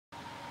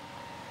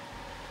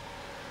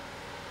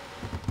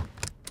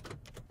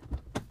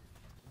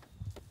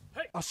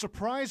A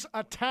surprise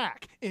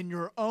attack in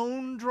your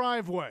own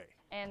driveway.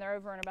 And they're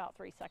over in about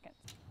 3 seconds.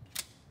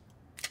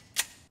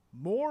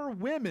 More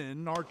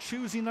women are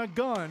choosing a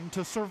gun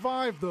to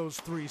survive those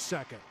 3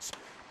 seconds.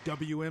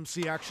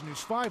 WMC Action News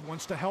 5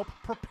 wants to help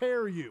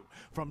prepare you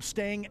from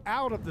staying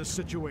out of this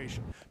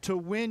situation to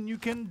when you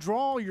can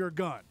draw your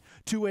gun,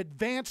 to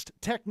advanced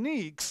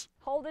techniques.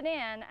 Hold it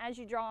in as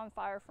you draw and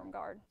fire from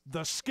guard.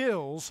 The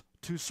skills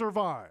to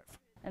survive.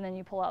 And then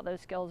you pull out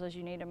those skills as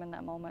you need them in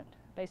that moment,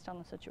 based on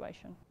the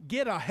situation.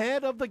 Get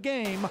ahead of the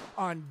game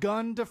on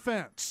gun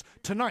defense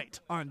tonight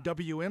on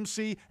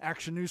WMC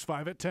Action News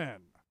 5 at 10.